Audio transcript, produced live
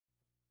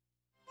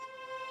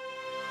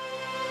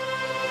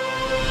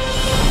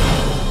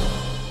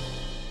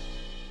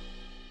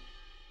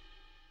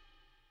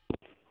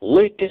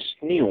Latest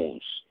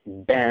news: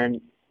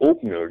 band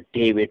opener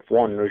David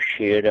Warner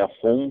shared a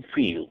home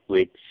field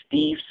with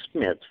Steve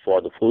Smith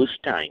for the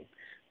first time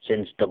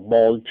since the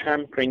ball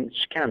tampering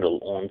scandal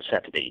on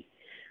Saturday.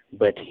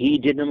 But he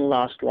didn't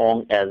last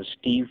long as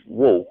Steve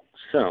woke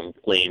some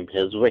claimed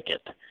his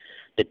wicket.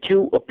 The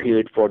two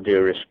appeared for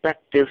their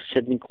respective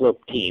Sydney club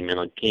team in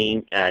a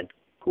game at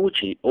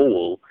Coochie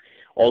Oval,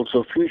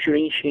 also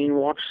featuring Shane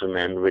Watson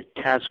and with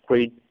Test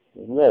great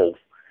Wolf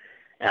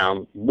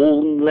and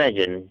bowling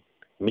legend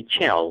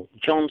Mitchell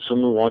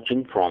Johnson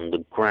watching from the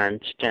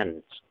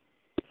grandstands.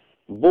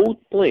 Both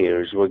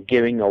players were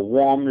given a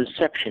warm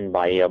reception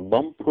by a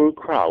bumper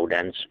crowd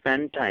and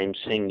spent time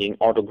singing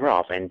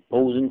autograph and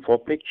posing for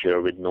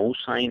picture with no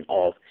sign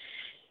of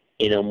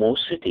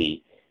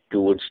animosity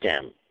towards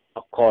them,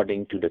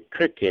 according to the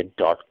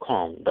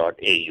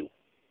cricket.com.au.